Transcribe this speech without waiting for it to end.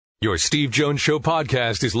Your Steve Jones Show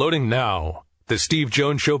podcast is loading now. The Steve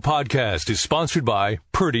Jones Show podcast is sponsored by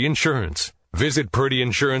Purdy Insurance. Visit Purdy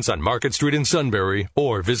Insurance on Market Street in Sunbury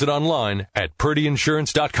or visit online at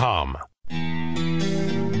purdyinsurance.com.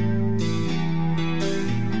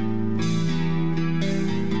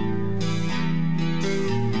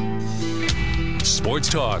 Sports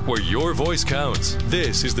talk where your voice counts.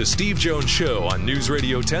 This is the Steve Jones Show on News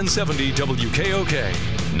Radio 1070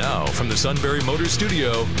 WKOK. Now from the Sunbury Motors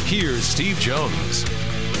Studio, here's Steve Jones.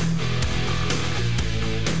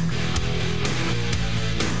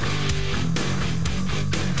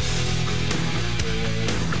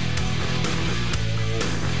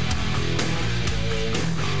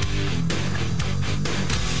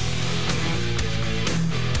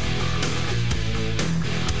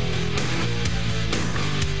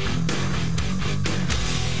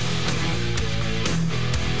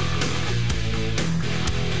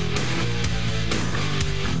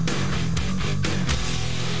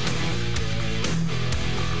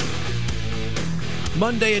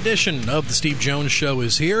 Monday edition of the Steve Jones Show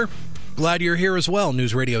is here. Glad you're here as well.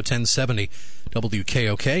 News Radio 1070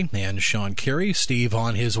 WKOK and Sean Carey. Steve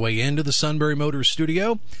on his way into the Sunbury Motors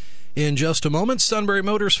studio. In just a moment, Sunbury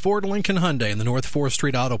Motors, Ford, Lincoln, Hyundai in the North 4th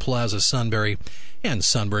Street Auto Plaza, Sunbury, and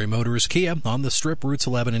Sunbury Motors Kia on the Strip, routes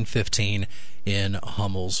 11 and 15 in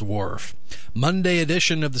Hummel's Wharf. Monday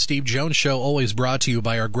edition of the Steve Jones Show, always brought to you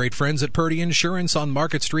by our great friends at Purdy Insurance on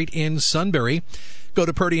Market Street in Sunbury. Go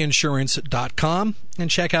to purdyinsurance.com and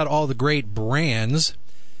check out all the great brands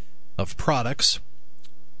of products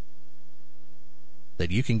that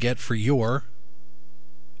you can get for your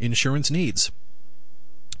insurance needs.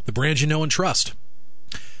 The brands you know and trust.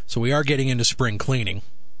 So we are getting into spring cleaning,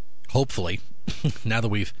 hopefully. Now that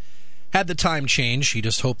we've had the time change, you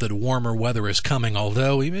just hope that warmer weather is coming,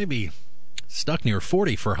 although we may be stuck near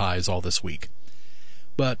 40 for highs all this week.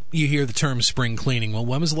 But you hear the term spring cleaning. Well,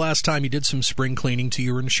 when was the last time you did some spring cleaning to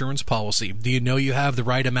your insurance policy? Do you know you have the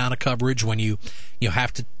right amount of coverage when you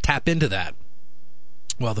have to tap into that?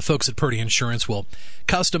 Well, the folks at Purdy Insurance will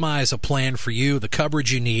customize a plan for you, the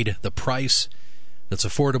coverage you need, the price that's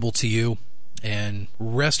affordable to you, and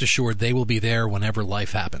rest assured they will be there whenever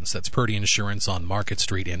life happens. That's Purdy Insurance on Market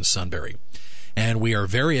Street in Sunbury. And we are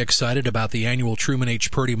very excited about the annual Truman H.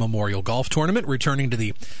 Purdy Memorial Golf Tournament returning to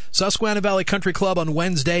the Susquehanna Valley Country Club on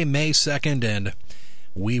Wednesday, May 2nd, and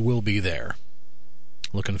we will be there.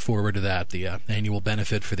 Looking forward to that, the annual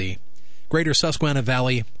benefit for the Greater Susquehanna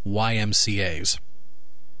Valley YMCAs.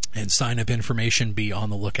 And sign-up information, be on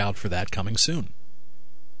the lookout for that coming soon.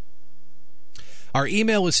 Our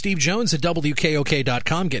email is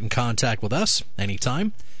stevejones@wkok.com. Get in contact with us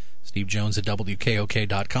anytime.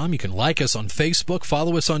 stevejones@wkok.com. You can like us on Facebook,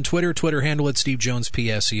 follow us on Twitter, Twitter handle at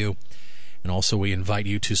SteveJonesPSU. And also we invite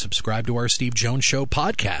you to subscribe to our Steve Jones Show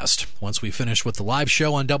podcast. Once we finish with the live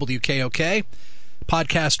show on WKOK,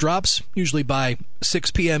 podcast drops usually by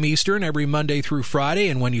 6 p.m. Eastern every Monday through Friday.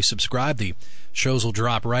 And when you subscribe, the shows will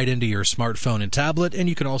drop right into your smartphone and tablet. And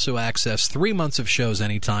you can also access 3 months of shows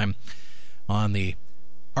anytime on the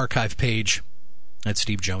archive page at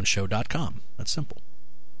SteveJonesShow.com. That's simple.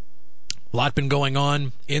 A lot been going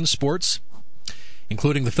on in sports,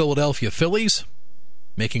 including the Philadelphia Phillies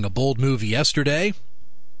making a bold move yesterday.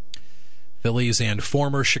 Phillies and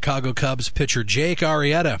former Chicago Cubs pitcher Jake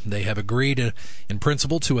Arrieta, they have agreed in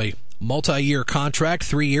principle to a multi-year contract,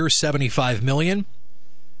 3 years, $75 million.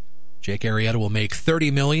 Jake Arrieta will make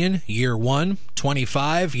 $30 million year one,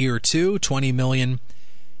 $25 year two, $20 million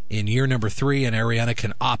in year number 3, and Arrieta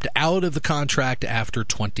can opt out of the contract after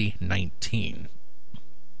 2019.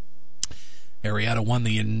 Arrieta won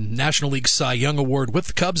the National League Cy Young Award with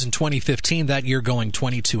the Cubs in 2015, that year going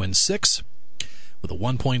 22-6. With a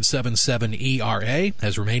 1.77 ERA,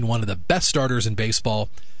 has remained one of the best starters in baseball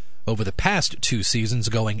over the past 2 seasons,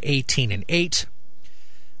 going 18-8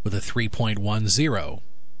 with a 3.10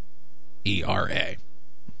 ERA.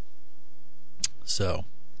 So,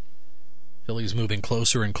 Phillies moving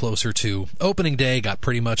closer and closer to opening day, got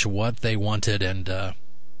pretty much what they wanted, and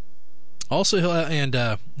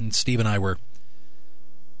Steve and I were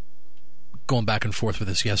going back and forth with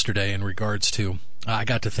this yesterday in regards to, I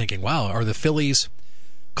got to thinking, wow, are the Phillies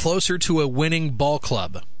closer to a winning ball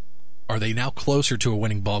club? Are they now closer to a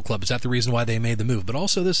winning ball club? Is that the reason why they made the move? But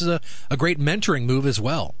also, this is a great mentoring move as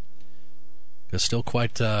well. There's still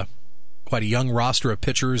quite a young roster of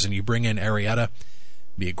pitchers, and you bring in Arrieta,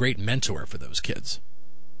 be a great mentor for those kids.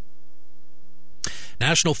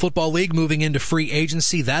 National Football League moving into free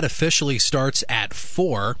agency. That officially starts at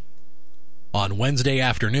 4 on Wednesday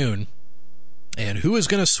afternoon. And who is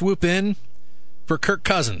going to swoop in for Kirk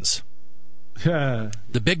Cousins? The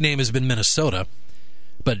big name has been Minnesota,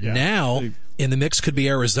 But now, in the mix could be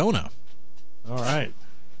Arizona. All right.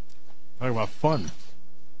 Talk about fun.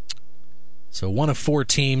 So 1 of 4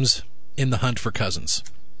 teams in the hunt for Cousins.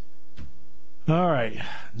 All right.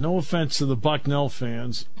 No offense to the Bucknell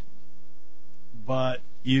fans, but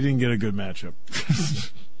you didn't get a good matchup.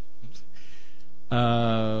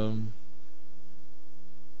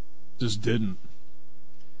 Just didn't.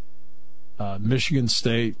 Michigan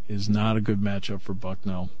State is not a good matchup for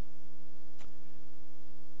Bucknell.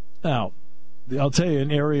 Now, I'll tell you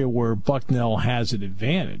an area where Bucknell has an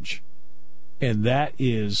advantage, and that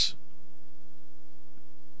is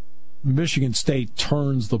Michigan State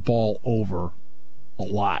turns the ball over a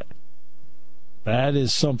lot. That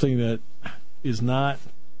is something that is not,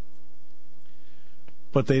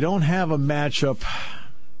 but they don't have a matchup.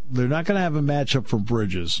 They're not going to have a matchup for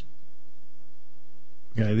Bridges.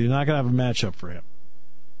 Okay, they're not going to have a matchup for him.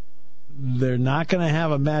 They're not going to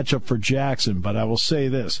have a matchup for Jackson, but I will say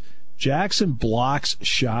this. Jackson blocks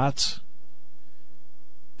shots,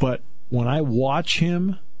 but when I watch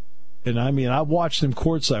him, and I mean, I've watched him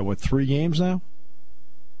courtside, 3 games now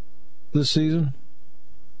this season?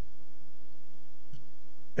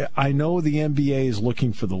 I know the NBA is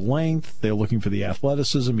looking for the length. They're looking for the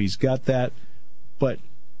athleticism. He's got that. But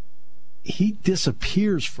he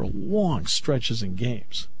disappears for long stretches in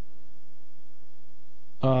games.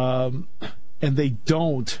 And they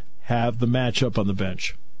don't have the matchup on the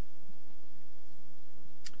bench.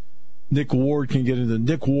 Nick Ward can get into.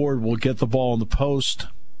 Nick Ward will get the ball in the post.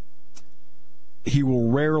 He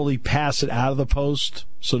will rarely pass it out of the post.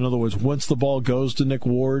 So, in other words, once the ball goes to Nick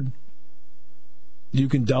Ward, you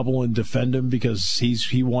can double and defend him because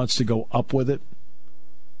he wants to go up with it.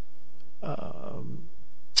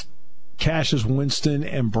 Cassius Winston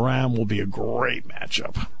and Brown will be a great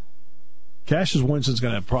matchup. Cassius Winston's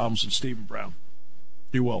going to have problems with Stephen Brown.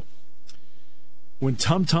 He will. When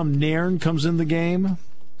Tum Tum Nairn comes in the game,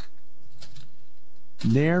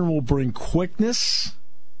 Nairn will bring quickness.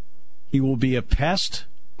 He will be a pest,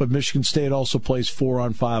 but Michigan State also plays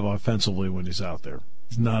 4-on-5 offensively when he's out there.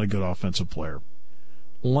 He's not a good offensive player.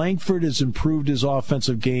 Langford has improved his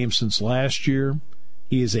offensive game since last year.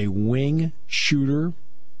 He is a wing shooter.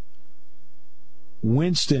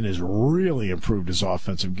 Winston has really improved his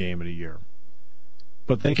offensive game in a year.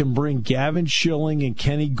 But they can bring Gavin Schilling and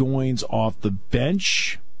Kenny Goins off the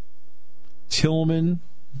bench. Tillman,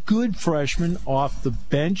 good freshman, off the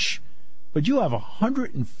bench. But you have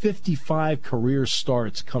 155 career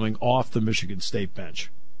starts coming off the Michigan State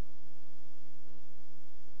bench.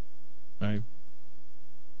 Right?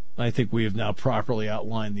 I think we have now properly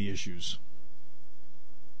outlined the issues.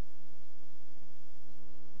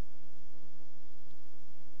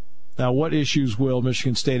 Now, what issues will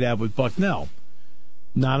Michigan State have with Bucknell?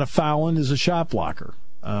 Nana Fallon is a shot blocker.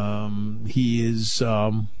 He is...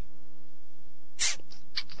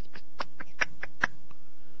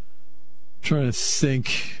 trying to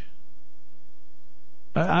think.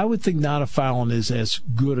 I would think Nana Fallon is as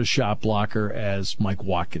good a shot blocker as Mike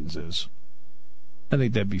Watkins is. I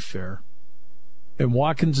think that'd be fair. And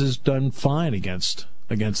Watkins has done fine against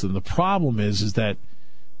them. The problem is that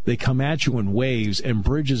they come at you in waves, and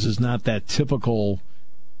Bridges is not that typical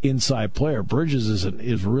inside player. Bridges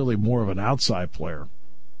is really more of an outside player.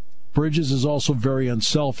 Bridges is also very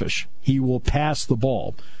unselfish. He will pass the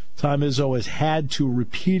ball. Tom Izzo has had to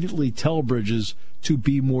repeatedly tell Bridges to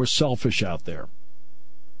be more selfish out there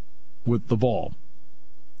with the ball.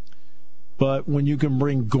 But when you can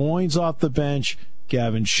bring Goins off the bench,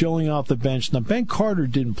 Gavin Schilling off the bench. Now, Ben Carter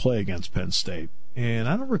didn't play against Penn State, and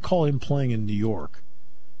I don't recall him playing in New York.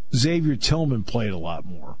 Xavier Tillman played a lot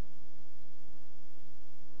more.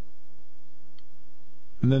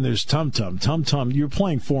 And then there's Tum Tum. Tum Tum, you're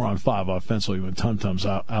playing 4-on-5 offensively when Tum Tum's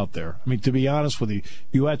out there. I mean, to be honest with you,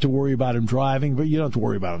 you have to worry about him driving, but you don't have to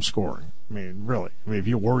worry about him scoring. I mean, really. I mean, if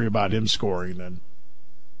you worry about him scoring,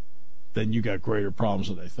 then you got greater problems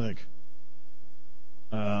than they think.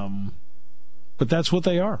 But that's what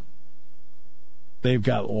they are. They've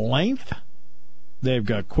got length, they've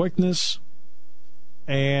got quickness,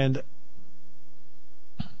 and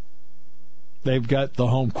they've got the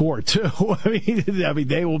home court, too. I mean,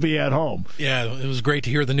 they will be at home. Yeah, it was great to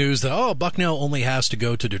hear the news that, Bucknell only has to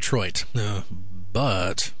go to Detroit.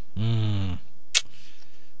 But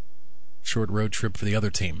short road trip for the other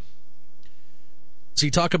team. So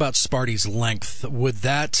you talk about Sparty's length. Would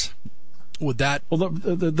that... Well,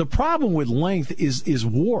 the problem with length is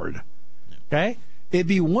Ward, okay? It'd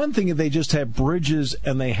be one thing if they just had Bridges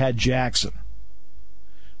and they had Jackson.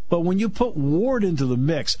 But when you put Ward into the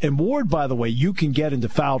mix, and Ward, by the way, you can get into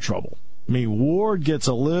foul trouble, I mean, Ward gets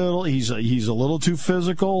a little. He's a little too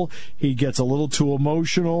physical. He gets a little too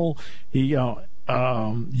emotional.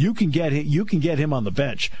 You can get him on the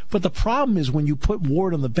bench, but the problem is when you put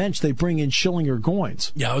Ward on the bench, they bring in Schilling or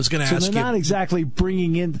Goins. Yeah, I was going to ask you. So they're not exactly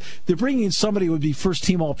bringing in. They're bringing in somebody who would be first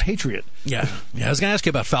team All Patriot. Yeah. I was going to ask you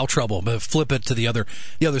about foul trouble, but flip it to the other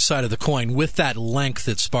side of the coin. With that length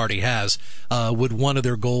that Sparty has, would one of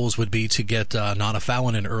their goals would be to get Nana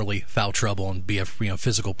Fallon in early foul trouble and be a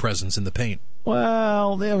physical presence in the paint?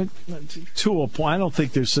 Well, to a point, I don't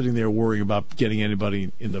think they're sitting there worrying about getting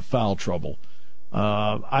anybody into foul trouble.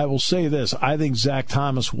 I will say this. I think Zach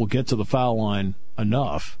Thomas will get to the foul line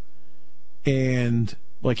enough, and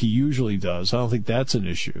like he usually does, I don't think that's an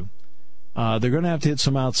issue. They're going to have to hit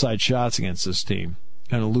some outside shots against this team,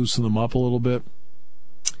 kind of loosen them up a little bit.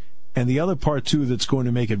 And the other part, too, that's going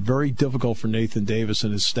to make it very difficult for Nathan Davis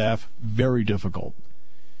and his staff, very difficult.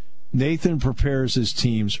 Nathan prepares his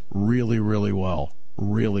teams really, really well.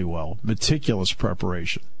 Really well. Meticulous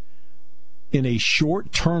preparation. In a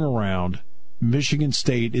short turnaround, Michigan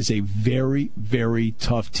State is a very, very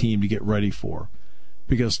tough team to get ready for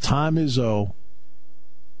because Tom Izzo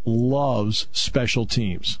loves special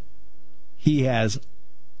teams. He has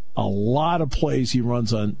a lot of plays he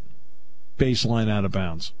runs on baseline out of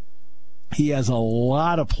bounds. He has a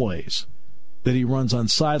lot of plays that he runs on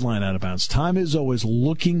sideline out of bounds. Tom Izzo is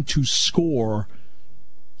looking to score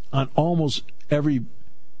on almost every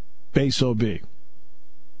base OB.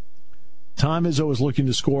 Tom Izzo is looking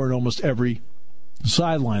to score in almost every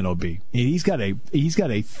sideline OB. And he's got a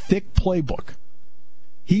thick playbook.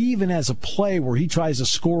 He even has a play where he tries to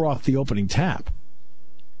score off the opening tap.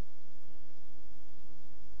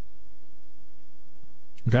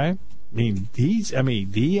 Okay? He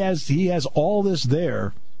has all this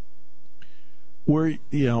there where,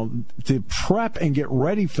 to prep and get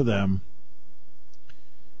ready for them.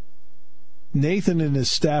 Nathan and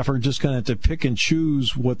his staff are just going to have to pick and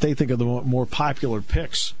choose what they think are the more popular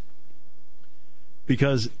picks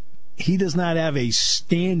because he does not have a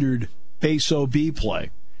standard base OB play.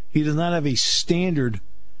 He does not have a standard,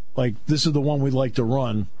 like, this is the one we'd like to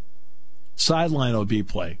run, sideline OB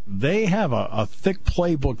play. They have a thick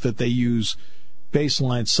playbook that they use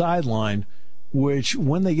baseline, sideline, which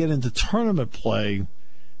when they get into tournament play,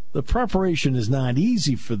 the preparation is not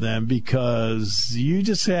easy for them because you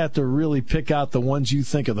just have to really pick out the ones you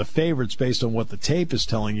think are the favorites based on what the tape is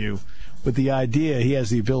telling you, with the idea he has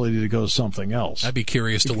the ability to go something else. I'd be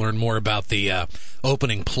curious to learn more about the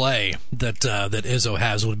opening play that Izzo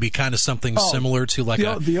has. Would it be kind of something similar to an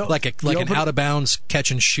out of bounds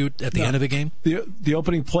catch and shoot at the end of the game? The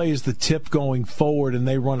opening play is the tip going forward, and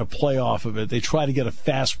they run a play off of it. They try to get a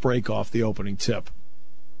fast break off the opening tip.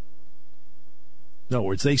 In other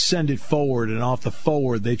words, they send it forward, and off the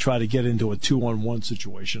forward, they try to get into a 2-on-1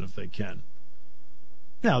 situation if they can.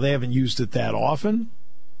 Now, they haven't used it that often,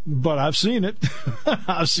 but I've seen it.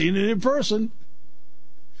 I've seen it in person.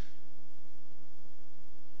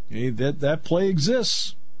 That play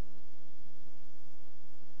exists.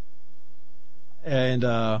 And,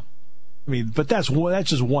 but that's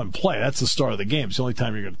just one play. That's the start of the game. It's the only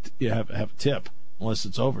time you're going to have a tip, unless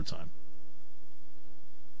it's overtime.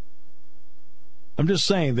 I'm just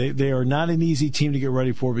saying they are not an easy team to get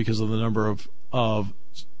ready for because of the number of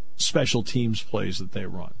special teams plays that they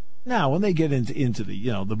run. Now, when they get into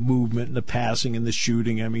the the movement and the passing and the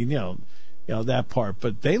shooting, that part.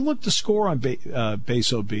 But they look to score on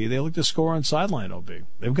base OB. They look to score on sideline OB.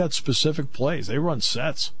 They've got specific plays. They run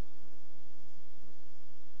sets.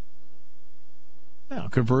 Now,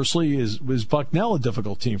 conversely, is Bucknell a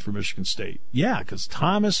difficult team for Michigan State? Yeah, because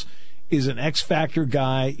Thomas is an X-factor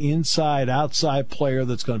guy, inside, outside player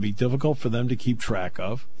that's going to be difficult for them to keep track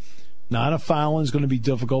of. Nana Fallon is going to be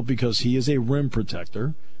difficult because he is a rim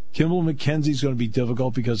protector. Kimball McKenzie is going to be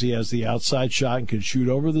difficult because he has the outside shot and can shoot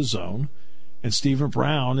over the zone. And Stephen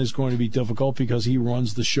Brown is going to be difficult because he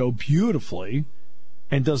runs the show beautifully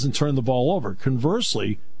and doesn't turn the ball over.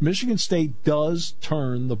 Conversely, Michigan State does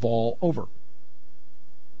turn the ball over.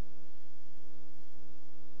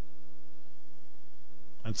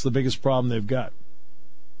 That's the biggest problem they've got.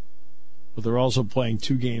 But they're also playing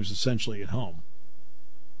two games essentially at home.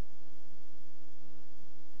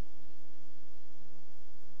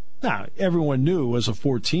 Now, everyone knew as a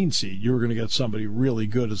 14 seed you were going to get somebody really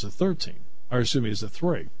good as a 13, or as a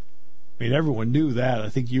 3. Everyone knew that. I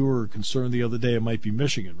think you were concerned the other day it might be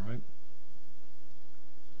Michigan, right?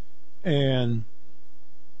 And,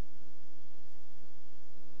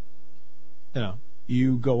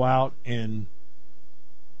 you go out and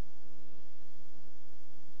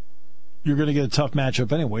you're going to get a tough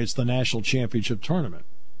matchup anyway. It's the national championship tournament.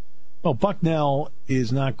 Well, Bucknell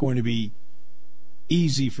is not going to be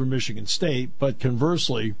easy for Michigan State, but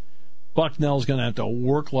conversely, Bucknell's going to have to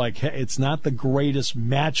work like it's not the greatest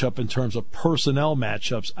matchup in terms of personnel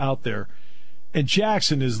matchups out there. And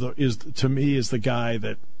Jackson is to me the guy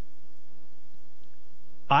that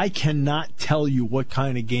I cannot tell you what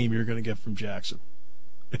kind of game you're going to get from Jackson.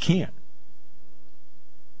 I can't.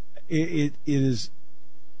 It is.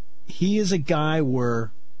 He is a guy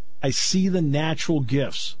where I see the natural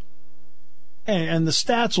gifts, and the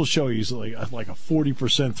stats will show you he's like a 40%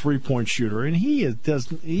 3-point shooter, and he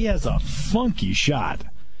has a funky shot.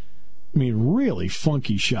 I mean, really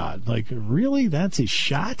funky shot. Like, really, that's his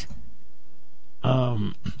shot.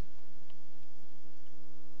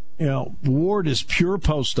 Ward is pure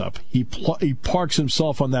post up. He parks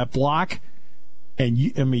himself on that block, and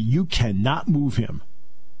you cannot move him.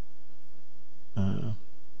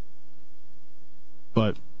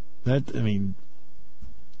 But and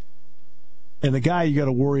the guy you got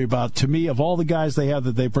to worry about, to me, of all the guys they have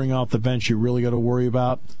that they bring off the bench, you really got to worry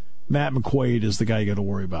about, Matt McQuaid is the guy you got to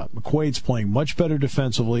worry about. McQuaid's playing much better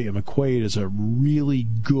defensively, and McQuaid is a really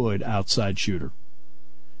good outside shooter.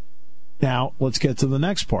 Now, let's get to the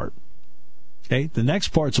next part. Okay? The next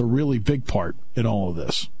part's a really big part in all of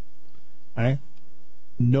this. Okay?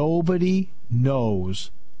 Nobody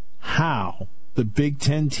knows how the Big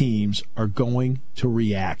Ten teams are going to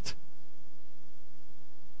react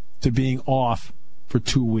to being off for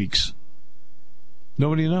 2 weeks.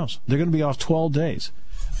 Nobody knows. They're going to be off 12 days.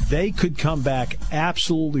 They could come back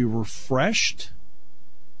absolutely refreshed.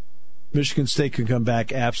 Michigan State could come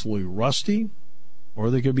back absolutely rusty. Or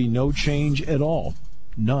there could be no change at all.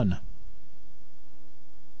 None.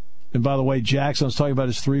 And by the way, Jackson was talking about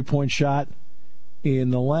his 3-point shot.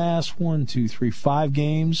 In the last 5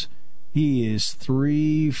 games, he is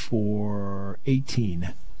 3 for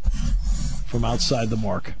 18 from outside the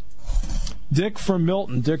mark. Dick from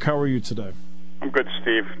Milton. Dick, how are you today? I'm good,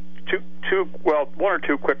 Steve. One or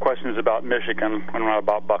two quick questions about Michigan and not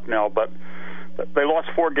about Bucknell, but they lost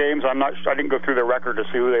 4 games. I didn't go through their record to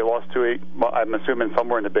see who they lost to. I'm assuming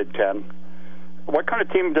somewhere in the Big Ten. What kind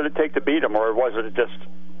of team did it take to beat them, or was it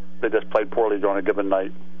they just played poorly on a given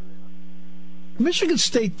night? Michigan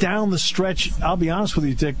State down the stretch, I'll be honest with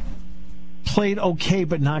you, Dick, played okay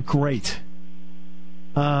but not great.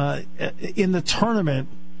 In the tournament,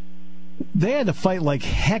 they had to fight like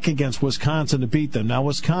heck against Wisconsin to beat them. Now,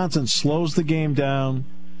 Wisconsin slows the game down.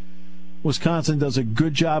 Wisconsin does a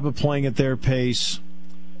good job of playing at their pace.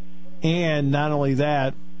 And not only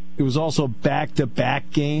that, it was also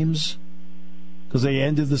back-to-back games because they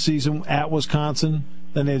ended the season at Wisconsin.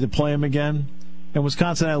 Then they had to play them again. And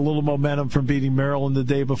Wisconsin had a little momentum from beating Maryland the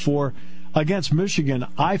day before. Against Michigan,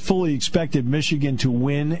 I fully expected Michigan to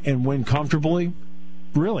win and win comfortably.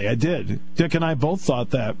 Really, I did. Dick and I both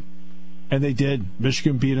thought that. And they did.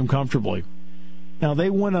 Michigan beat them comfortably. Now, they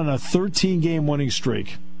went on a 13-game winning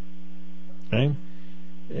streak. Okay?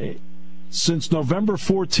 Since November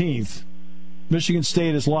 14th, Michigan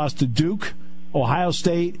State has lost to Duke, Ohio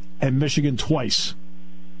State, and Michigan twice.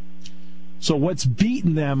 So what's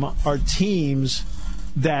beaten them are teams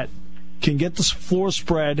that can get the floor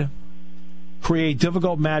spread, create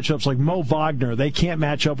difficult matchups like Mo Wagner. They can't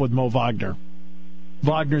match up with Mo Wagner.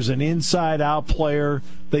 Wagner's an inside-out player.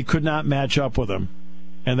 They could not match up with him.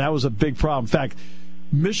 And that was a big problem. In fact,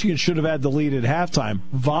 Michigan should have had the lead at halftime.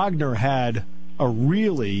 Wagner had a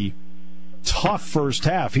really tough first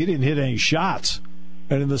half. He didn't hit any shots.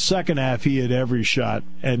 And in the second half, he hit every shot.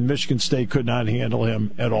 And Michigan State could not handle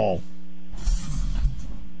him at all.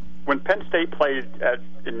 When Penn State played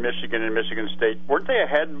in Michigan and Michigan State, weren't they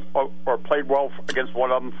ahead or played well against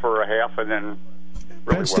one of them for a half and then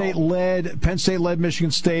really Penn State led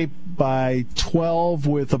Michigan State by 12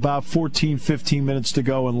 with about 15 minutes to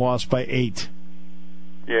go and lost by 8.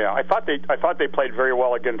 Yeah, I thought they played very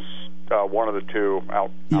well against one of the two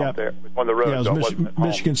out there on the road. Yeah, it was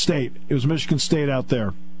Michigan State. It was Michigan State out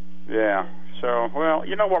there. Yeah. So, well,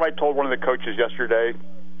 you know what I told one of the coaches yesterday?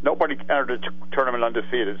 Nobody entered the tournament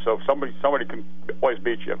undefeated, so somebody can always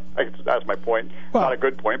beat you. That's my point. Well, not a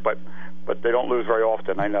good point, but they don't lose very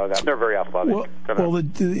often. I know that. They're very athletic.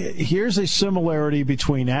 Here's a similarity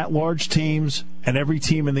between at-large teams and every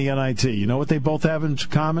team in the NIT. You know what they both have in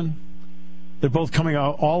common? They're both coming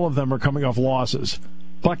off. All of them are coming off losses.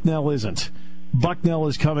 Bucknell isn't. Bucknell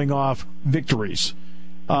is coming off victories.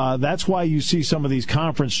 That's why you see some of these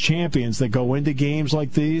conference champions that go into games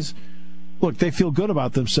like these. Look, they feel good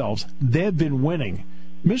about themselves. They've been winning.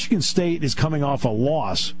 Michigan State is coming off a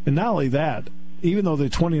loss. And not only that, even though they're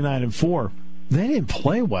 29-4, they didn't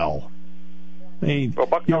play well. I mean,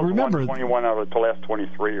 Bucknell remember 21 out of the last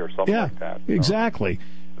 23 or something like that. So. Exactly.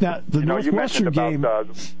 Now, the Northwestern game...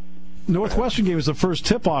 Northwestern game was the first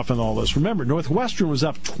tip-off in all this. Remember, Northwestern was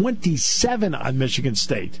up 27 on Michigan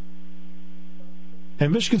State.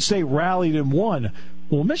 And Michigan State rallied and won.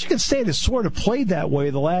 Well, Michigan State has sort of played that way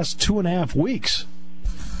the last 2.5 weeks.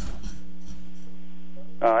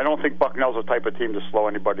 I don't think Bucknell's the type of team to slow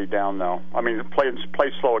anybody down, though. I mean, play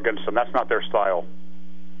slow against them. That's not their style.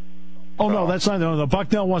 Oh, no, that's not. No,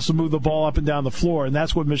 Bucknell wants to move the ball up and down the floor, and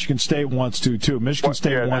that's what Michigan State wants to, too. Michigan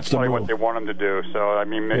State wants to move. That's what they want them to do. So, I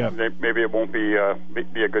mean, maybe it won't be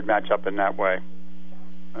a good matchup in that way.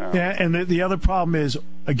 Yeah, and the other problem is,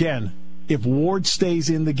 again, if Ward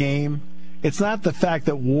stays in the game, it's not the fact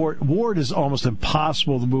that Ward is almost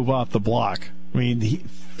impossible to move off the block. I mean,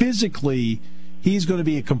 physically, he's going to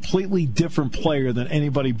be a completely different player than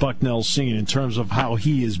anybody Bucknell's seen in terms of how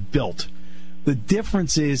he is built. The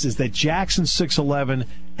difference is that Jackson's 6'11",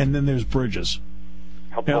 and then there's Bridges,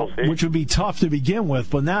 which would be tough to begin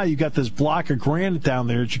with. But now you got this block of granite down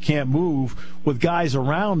there that you can't move with guys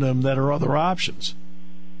around him that are other options.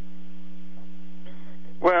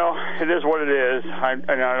 Well, it is what it is. I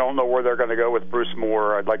don't know where they're going to go with Bruce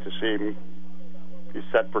Moore. I'd like to see him. He's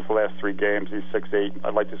set for the last 3 games. He's 6'8".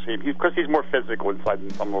 I'd like to see him because he's more physical inside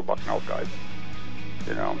than some of the Bucknell guys.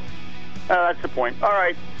 That's the point. All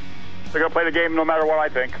right. They're going to play the game no matter what I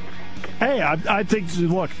think. Hey, I think,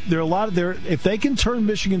 look, there are a lot of if they can turn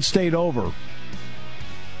Michigan State over,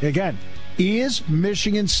 again, is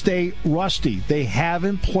Michigan State rusty? They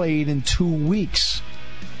haven't played in 2 weeks.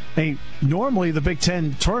 Normally the Big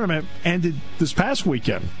Ten tournament ended this past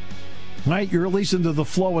weekend, right? You're at least into the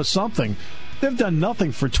flow of something. They've done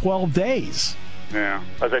nothing for 12 days. Yeah.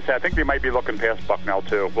 As I said, I think they might be looking past Bucknell,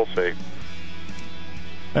 too. We'll see.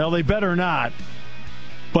 Well, they better not.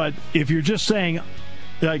 But if you're just saying,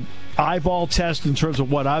 like, eyeball test in terms of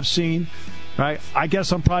what I've seen, right? I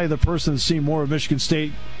guess I'm probably the person that's seen more of Michigan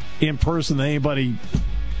State in person than anybody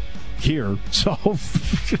here. So,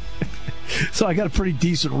 so I got a pretty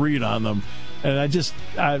decent read on them. And as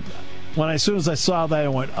soon as I saw that, I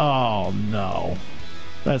went, oh, no.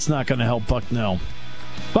 That's not going to help Bucknell.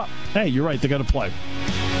 But, hey, you're right. They got to play.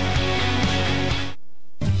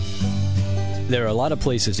 There are a lot of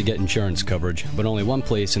places to get insurance coverage, but only one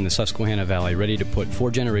place in the Susquehanna Valley ready to put 4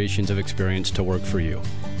 generations of experience to work for you.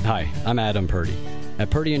 Hi, I'm Adam Purdy. At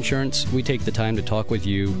Purdy Insurance, we take the time to talk with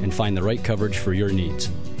you and find the right coverage for your needs.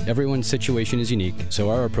 Everyone's situation is unique, so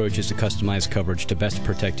our approach is to customize coverage to best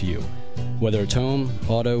protect you. Whether it's home,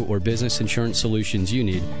 auto, or business insurance solutions you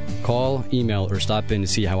need, call, email, or stop in to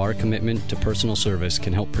see how our commitment to personal service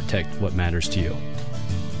can help protect what matters to you.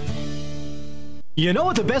 You know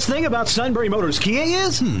what the best thing about Sunbury Motors Kia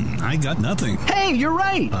is? I got nothing. Hey, you're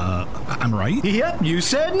right. I'm right? Yep, you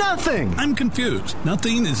said nothing. I'm confused.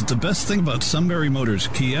 Nothing is the best thing about Sunbury Motors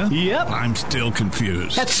Kia? Yep. I'm still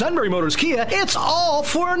confused. At Sunbury Motors Kia, it's all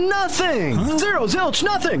for nothing. Huh? Zero, zilch,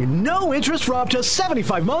 nothing. No interest for up to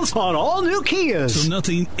 75 months on all new Kias. So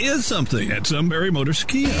nothing is something at Sunbury Motors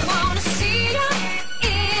Kia. Want to see it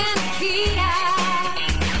in Kia.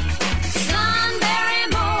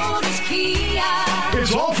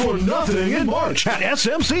 It's all for nothing in March at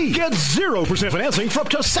SMC. Get 0% financing for up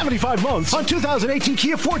to 75 months on 2018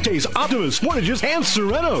 Kia Fortes, Optimus, Sportages, and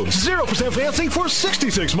Serenos. 0% financing for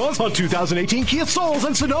 66 months on 2018 Kia Souls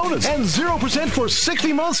and Sedonas. And 0% for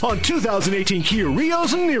 60 months on 2018 Kia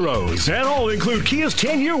Rios and Neros. And all include Kia's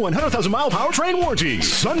 10-year, 100,000-mile powertrain warranty.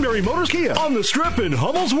 Sunbury Motors Kia on the Strip in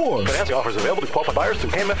Hummel's Wharf. Financing offers available to qualified buyers through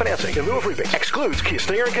KMF Financing in lieu of rebate. Excludes Kia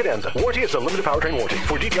Stinger and Cadenza. Warranty is a limited powertrain warranty.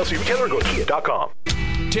 For details, see retailer or go to kia.com.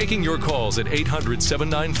 Taking your calls at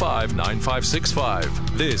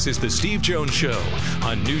 800-795-9565. This is the Steve Jones Show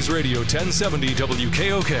on News Radio 1070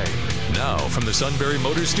 WKOK. Now from the Sunbury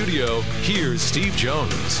Motors Studio, here's Steve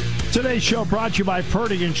Jones. Today's show brought to you by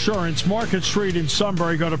Purdy Insurance. Market Street in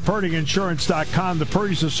Sunbury. Go to PurdyInsurance.com. The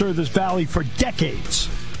Purdys have served this valley for decades.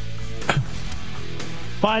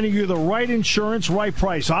 Finding you the right insurance, right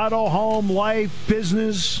price. Auto, home, life,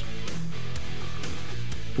 business,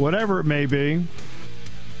 whatever it may be.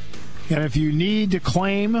 And if you need to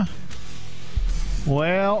claim,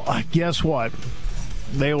 well, guess what?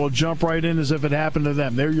 They will jump right in as if it happened to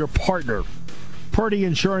them. They're your partner. Purdy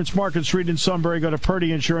Insurance, Market Street in Sunbury. Go to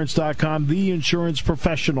PurdyInsurance.com. The insurance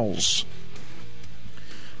professionals.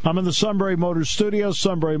 I'm in the Sunbury Motors studio.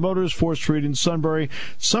 Sunbury Motors, 4th Street in Sunbury.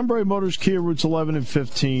 Sunbury Motors, Kia routes 11 and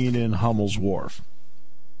 15 in Hummel's Wharf.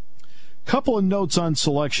 Couple of notes on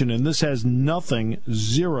selection, and this has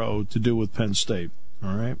zero to do with Penn State.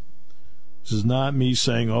 All right? This is not me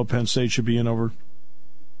saying, oh, Penn State should be in over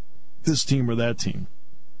this team or that team.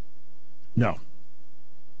 No.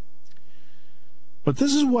 But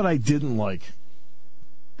this is what I didn't like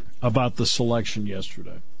about the selection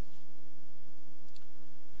yesterday.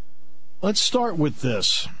 let's start with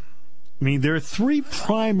this. I mean, there are three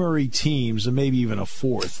primary teams, and maybe even a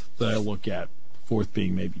fourth that I look at, fourth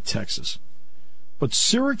being maybe Texas. But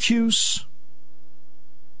Syracuse,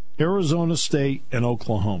 Arizona State, and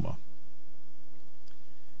Oklahoma.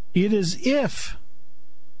 It is if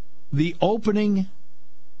the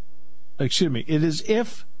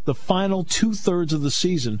final 2/3 of the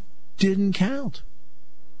season didn't count.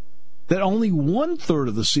 That only 1/3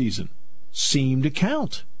 of the season seemed to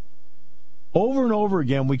count. Over and over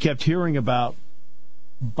again, we kept hearing about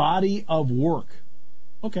body of work.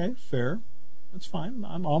 Okay, fair. That's fine.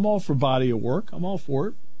 I'm all for body of work. I'm all for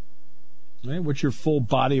it. Right? What's your full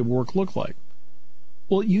body of work look like?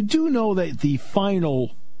 Well, you do know that the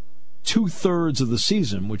final 2/3 of the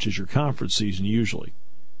season, which is your conference season usually,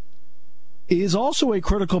 is also a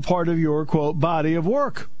critical part of your, quote, body of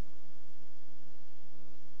work.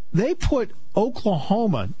 They put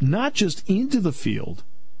Oklahoma not just into the field,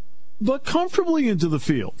 but comfortably into the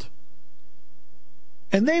field.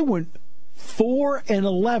 And they went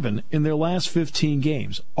 4-11 in their last 15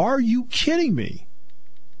 games. Are you kidding me?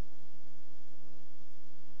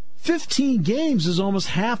 15 games is almost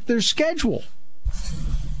half their schedule.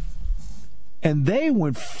 And they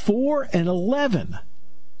went 4-11.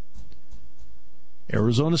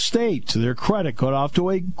 Arizona State, to their credit, got off to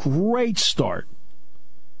a great start.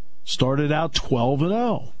 Started out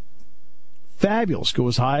 12-0. Fabulous. Go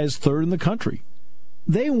as high as third in the country.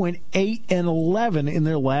 They went 8-11 in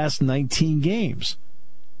their last 19 games.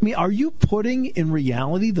 I mean, are you putting, in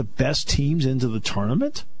reality, the best teams into the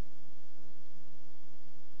tournament?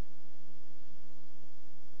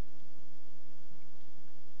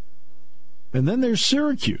 And then there's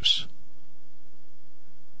Syracuse.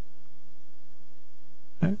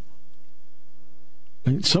 Okay.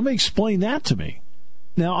 Somebody explain that to me.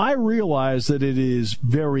 Now, I realize that it is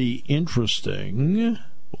very interesting,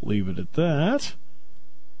 we'll leave it at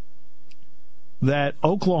that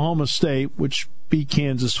Oklahoma State, which beat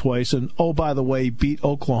Kansas twice, and, oh, by the way, beat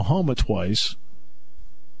Oklahoma twice,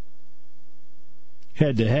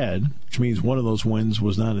 head-to-head, which means one of those wins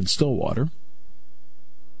was not in Stillwater.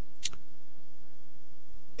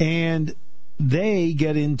 And they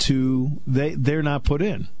get into, they're not put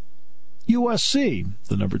in. USC,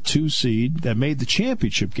 the number 2 seed, that made the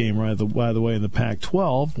championship game, by the way, in the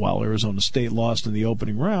Pac-12, while Arizona State lost in the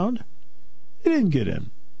opening round, they didn't get in.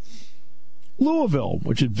 Louisville,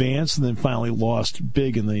 which advanced and then finally lost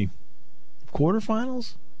big in the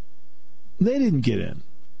quarterfinals, they didn't get in.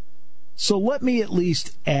 So let me at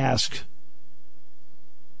least ask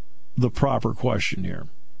the proper question here.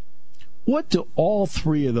 What do all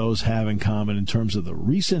three of those have in common in terms of the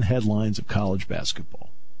recent headlines of college basketball?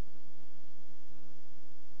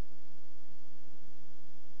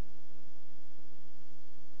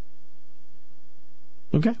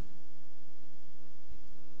 Okay.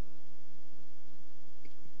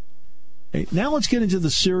 Hey, now let's get into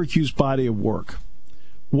the Syracuse body of work.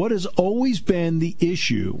 What has always been the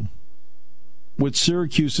issue with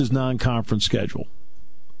Syracuse's non-conference schedule?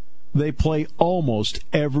 They play almost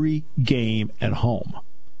every game at home.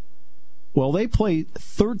 Well, they played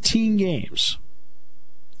 13 games.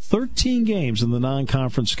 13 games in the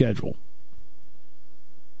non-conference schedule.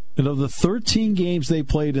 And of the 13 games they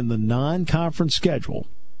played in the non-conference schedule,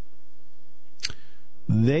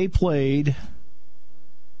 they played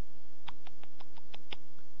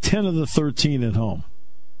 10 of the 13 at home.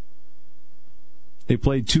 They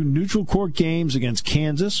played 2 neutral court games against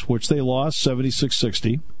Kansas, which they lost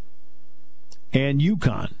 76-60, and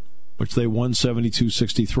UConn, which they won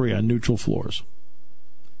 72-63 on neutral floors.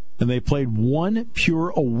 And they played 1 pure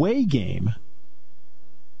away game,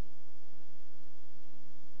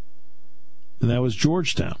 and that was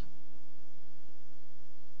Georgetown.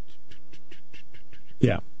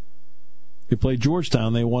 Yeah. They played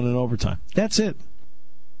Georgetown. They won in overtime. That's it.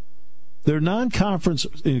 Their non-conference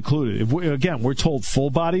included. We're told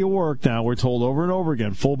full body of work now. We're told over and over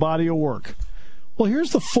again, full body of work. Well,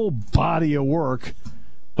 here's the full body of work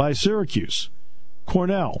by Syracuse.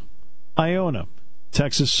 Cornell, Iona,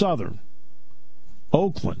 Texas Southern,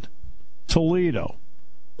 Oakland, Toledo,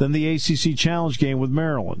 then the ACC Challenge game with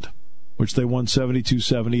Maryland, which they won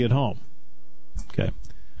 72-70 at home. Okay.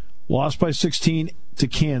 Lost by 16 to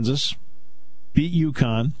Kansas, beat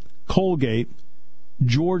UConn, Colgate,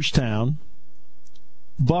 Georgetown,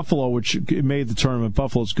 Buffalo, which made the tournament.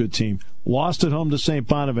 Buffalo's a good team. Lost at home to St.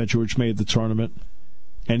 Bonaventure, which made the tournament,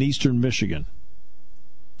 and Eastern Michigan.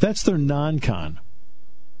 That's their non-con.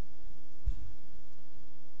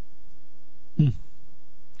 Kind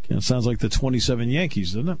of sounds like the 27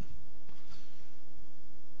 Yankees, doesn't it?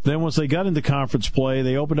 Then once they got into conference play,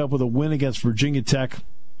 they opened up with a win against Virginia Tech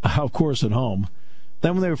of course, at home.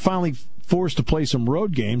 Then when they were finally forced to play some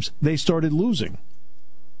road games, they started losing.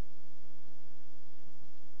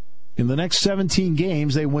 In the next 17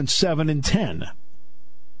 games, they went 7-10.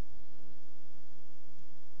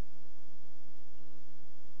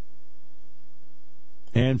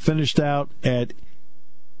 And finished out at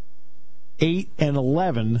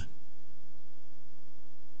 8-11.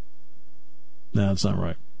 No, that's not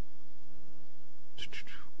right.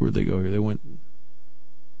 Where'd they go here? They went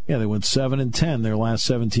 7-10 their last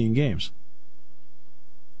 17 games.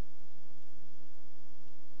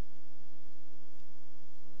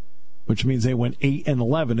 Which means they went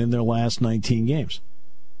 8-11 in their last 19 games.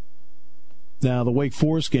 Now, the Wake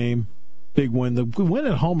Forest game, big win. The win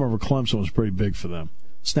at home over Clemson was pretty big for them.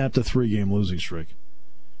 Snapped a 3-game losing streak.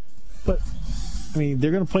 But, I mean,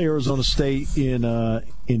 they're going to play Arizona State in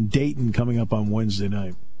Dayton coming up on Wednesday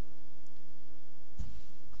night.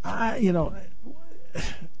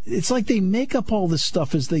 It's like they make up all this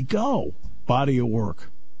stuff as they go. Body of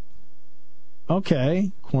work.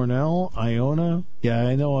 Okay, Cornell, Iona. Yeah,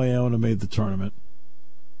 I know Iona made the tournament.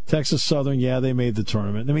 Texas Southern, yeah, they made the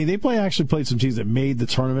tournament. I mean, they actually played some teams that made the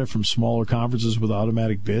tournament from smaller conferences with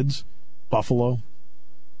automatic bids. Buffalo.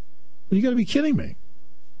 You got to be kidding me.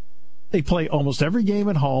 They play almost every game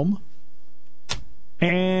at home,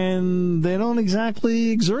 and they don't exactly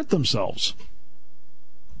exert themselves.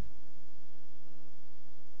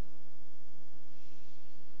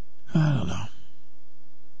 I don't know.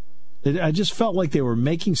 I just felt like they were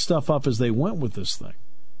making stuff up as they went with this thing.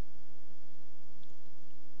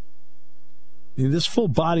 I mean, this full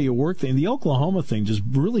body of work thing, the Oklahoma thing just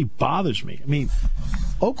really bothers me. I mean,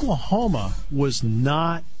 Oklahoma was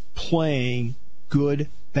not playing good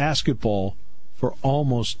basketball for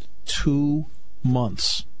almost 2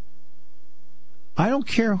 months. I don't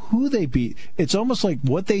care who they beat. It's almost like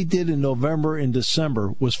what they did in November and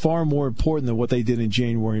December was far more important than what they did in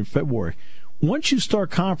January and February. Once you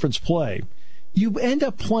start conference play, you end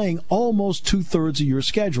up playing almost 2/3 of your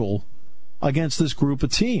schedule against this group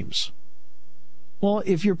of teams. Well,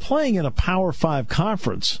 if you're playing in a Power 5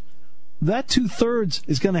 conference, that 2/3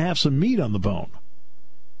 is going to have some meat on the bone.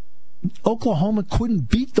 Oklahoma couldn't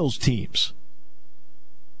beat those teams.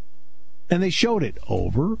 And they showed it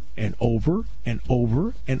over and over and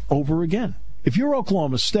over and over again. If you're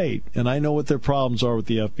Oklahoma State, and I know what their problems are with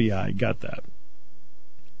the FBI, I got that.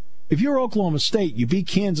 If you're Oklahoma State, you beat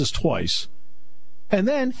Kansas twice, and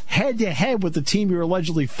then head-to-head with the team you're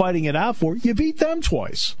allegedly fighting it out for, you beat them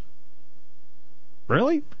twice.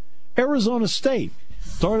 Really? Arizona State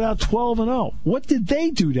started out 12-0. What did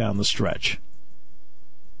they do down the stretch?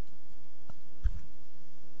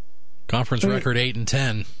 Conference record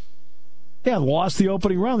 8-10. Yeah, lost the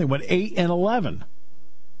opening round. They went 8-11.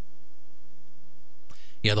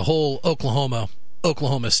 Yeah, the whole Oklahoma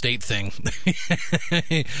State thing.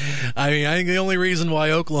 I mean, I think the only reason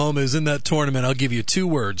why Oklahoma is in that tournament, I'll give you 2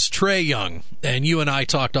 words: Trae Young. And you and I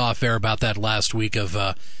talked off air about that last week of,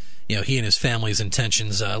 he and his family's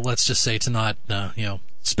intentions. Let's just say to not,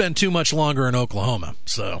 spend too much longer in Oklahoma.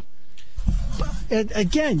 So. And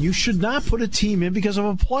again, you should not put a team in because of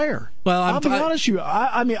a player. Well, I'll be honest with you.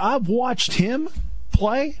 I mean, I've watched him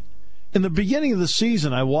play. In the beginning of the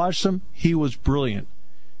season, I watched him. He was brilliant.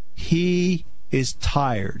 He is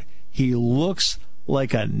tired. He looks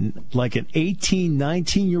like an 18,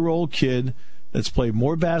 19-year-old kid that's played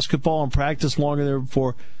more basketball and practiced longer than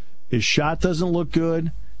before. His shot doesn't look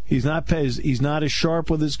good. He's not as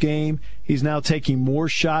sharp with his game. He's now taking more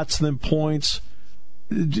shots than points.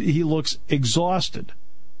 He looks exhausted.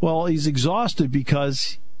 Well, he's exhausted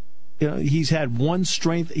because he's had one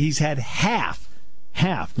strength. He's had half,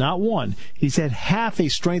 not one. He's had half a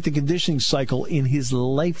strength and conditioning cycle in his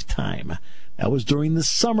lifetime. That was during the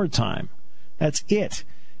summertime. That's it.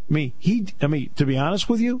 I mean, to be honest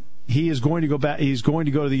with you, he is going to go back. He's going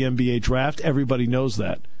to go to the NBA draft. Everybody knows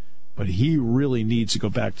that. But he really needs to go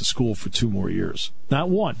back to school for 2 more years. Not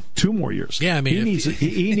 1, 2 more years. Yeah, I mean,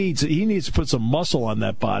 he needs to put some muscle on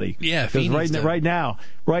that body. Yeah, because right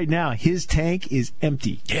now his tank is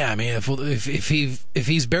empty. Yeah, I mean, if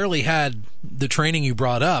he's barely had the training you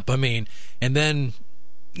brought up, I mean, and then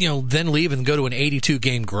leave and go to an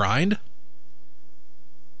 82-game grind,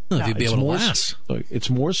 if you'd be able to last. It's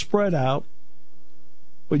more spread out.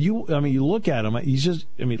 But you look at him.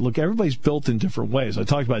 Look, everybody's built in different ways. I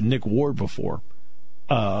talked about Nick Ward before.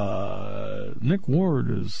 Nick Ward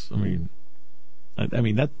is,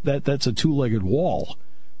 that's a 2-legged wall.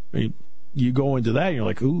 I mean, you go into that and you're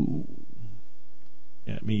like, ooh.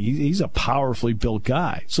 Yeah, I mean, he's a powerfully built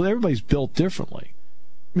guy. So everybody's built differently.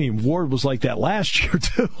 I mean, Ward was like that last year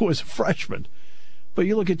too, as a freshman. But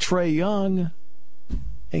you look at Trae Young.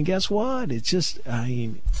 And guess what? It's just,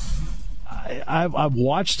 I've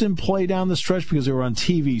watched him play down the stretch because they were on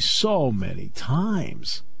TV so many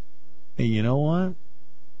times. And you know what?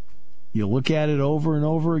 You look at it over and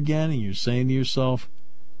over again, and you're saying to yourself,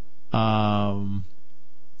 I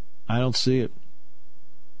don't see it.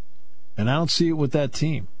 And I don't see it with that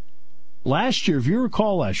team. Last year, if you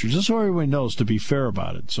recall last year, just so everyone knows, to be fair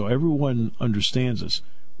about it, so everyone understands this.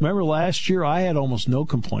 Remember last year, I had almost no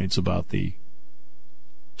complaints about the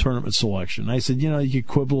tournament selection. I said, you could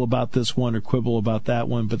quibble about this one or quibble about that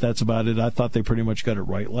one, but that's about it. I thought they pretty much got it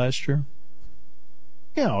right last year.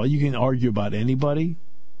 You can argue about anybody,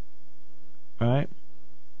 right?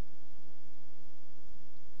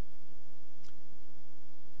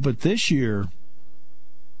 But this year,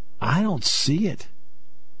 I don't see it.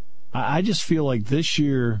 I just feel like this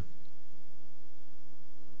year,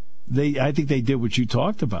 I think they did what you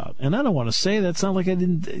talked about. And I don't want to say that. It's not like I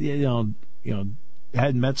didn't,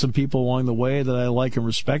 hadn't met some people along the way that I like and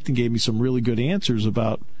respect and gave me some really good answers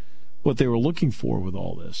about what they were looking for with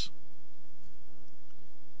all this.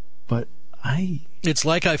 But it's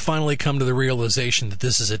like I finally come to the realization that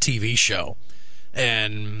this is a TV show.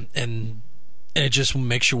 And it just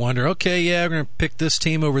makes you wonder, okay, yeah, we're going to pick this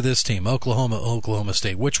team over this team, Oklahoma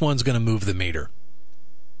State. Which one's going to move the meter?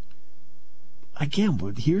 Again,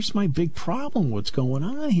 but here's my big problem, what's going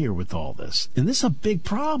on here with all this. And this is a big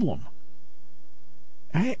problem.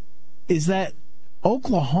 Right? Is that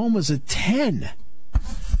Oklahoma's a 10.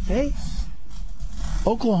 Okay?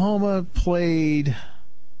 Oklahoma played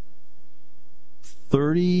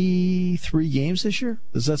 33 games this year.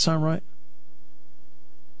 Does that sound right?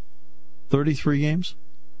 33 games?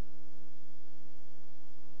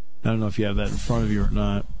 I don't know if you have that in front of you or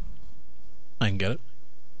not. I can get it.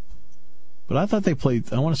 But I thought they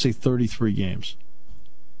played, I want to say 33 games.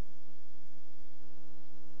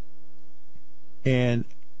 And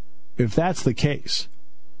if that's the case,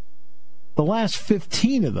 the last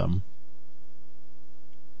 15 of them,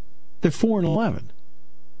 they're 4-11.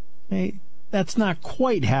 Hey, that's not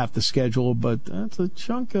quite half the schedule, but that's a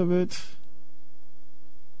chunk of it.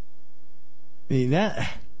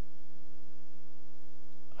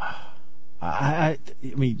 I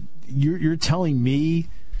mean, you're telling me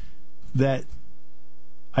that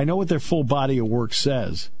I know what their full body of work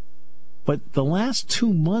says, but the last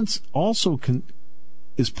 2 months also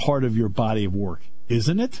is part of your body of work,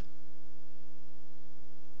 isn't it?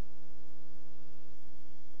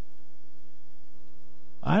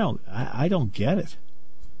 I don't get it.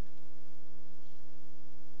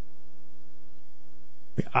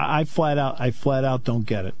 I flat out don't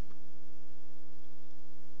get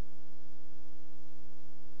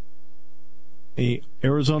it.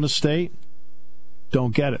 Arizona State,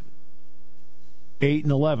 don't get it.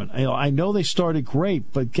 8-11. I know they started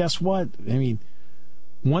great, but guess what? I mean,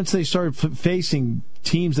 once they started facing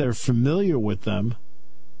teams that are familiar with them,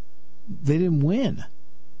 they didn't win.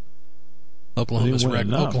 Oklahoma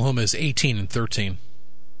is 18-13.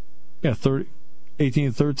 Yeah,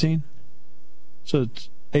 18-13. So it's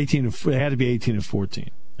 18. It had to be 18-14,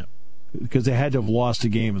 yeah, because they had to have lost a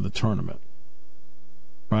game in the tournament,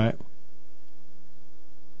 right?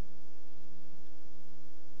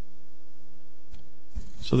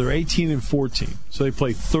 So they're 18-14. So they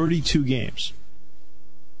play 32 games.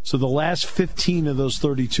 So the last 15 of those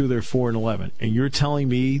 32, they're 4-11. And you're telling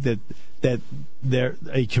me that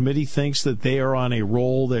a committee thinks that they are on a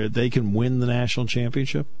roll there, they can win the national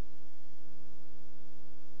championship?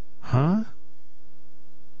 Huh?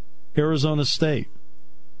 Arizona State,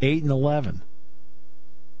 8-11.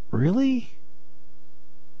 Really?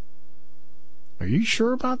 Are you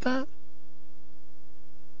sure about that?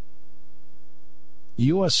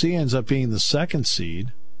 USC ends up being the second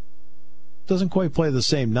seed. Doesn't quite play the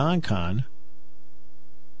same non-con.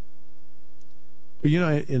 But,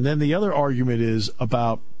 and then the other argument is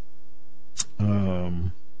about,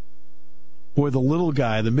 the little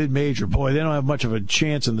guy, the mid-major. Boy, they don't have much of a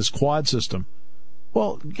chance in this quad system.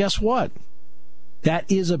 Well, guess what? That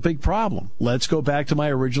is a big problem. Let's go back to my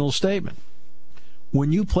original statement.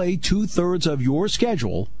 When you play 2/3 of your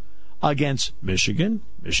schedule against Michigan,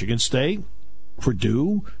 Michigan State,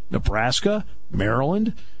 Purdue, Nebraska,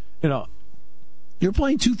 Maryland, you're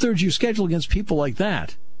playing 2/3 of your schedule against people like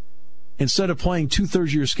that, instead of playing 2/3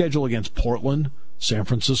 of your schedule against Portland, San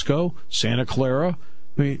Francisco, Santa Clara.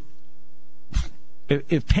 I mean,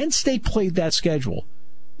 if Penn State played that schedule,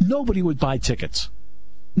 nobody would buy tickets.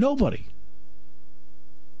 Nobody.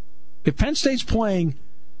 If Penn State's playing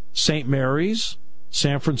St. Mary's,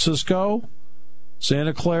 San Francisco,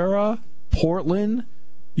 Santa Clara, Portland,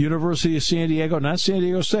 University of San Diego, not San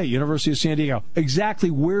Diego State, University of San Diego. Exactly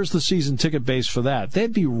where's the season ticket base for that?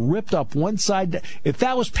 They'd be ripped up one side. If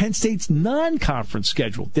that was Penn State's non-conference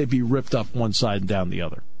schedule, they'd be ripped up one side and down the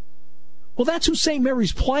other. Well, that's who St.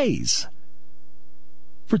 Mary's plays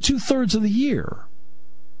for 2/3 of the year.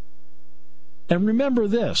 And remember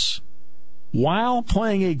this, while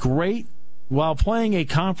playing a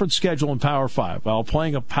conference schedule in Power 5, while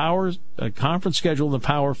playing a conference schedule in the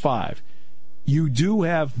Power 5, you do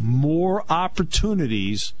have more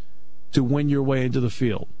opportunities to win your way into the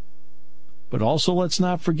field. But also, let's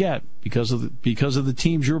not forget, because of the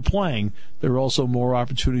teams you're playing, there are also more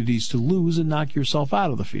opportunities to lose and knock yourself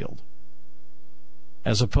out of the field,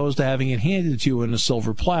 as opposed to having it handed to you in a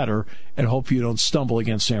silver platter and hope you don't stumble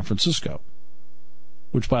against San Francisco,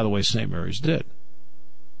 which, by the way, St. Mary's did.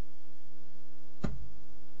 I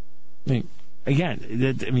mean,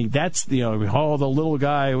 again, that's the little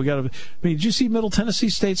guy. Did you see Middle Tennessee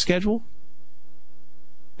State's schedule?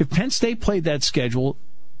 If Penn State played that schedule,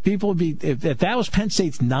 people would be. If that was Penn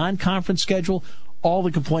State's non-conference schedule, all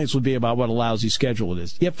the complaints would be about what a lousy schedule it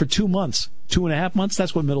is. Yet for 2 months, 2.5 months,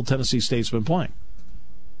 that's what Middle Tennessee State's been playing.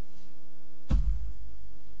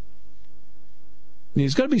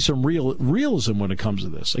 There's got to be some realism when it comes to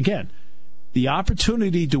this. Again, the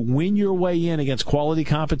opportunity to win your way in against quality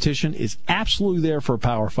competition is absolutely there for a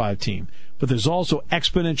Power 5 team, but there's also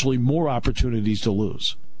exponentially more opportunities to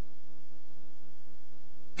lose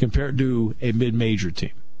compared to a mid-major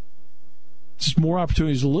team. Just more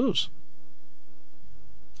opportunities to lose.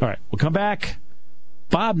 All right, we'll come back.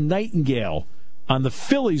 Bob Nightingale on the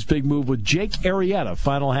Phillies' big move with Jake Arrieta,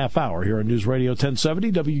 final half hour here on News Radio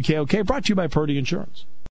 1070 WKOK, brought to you by Purdy Insurance.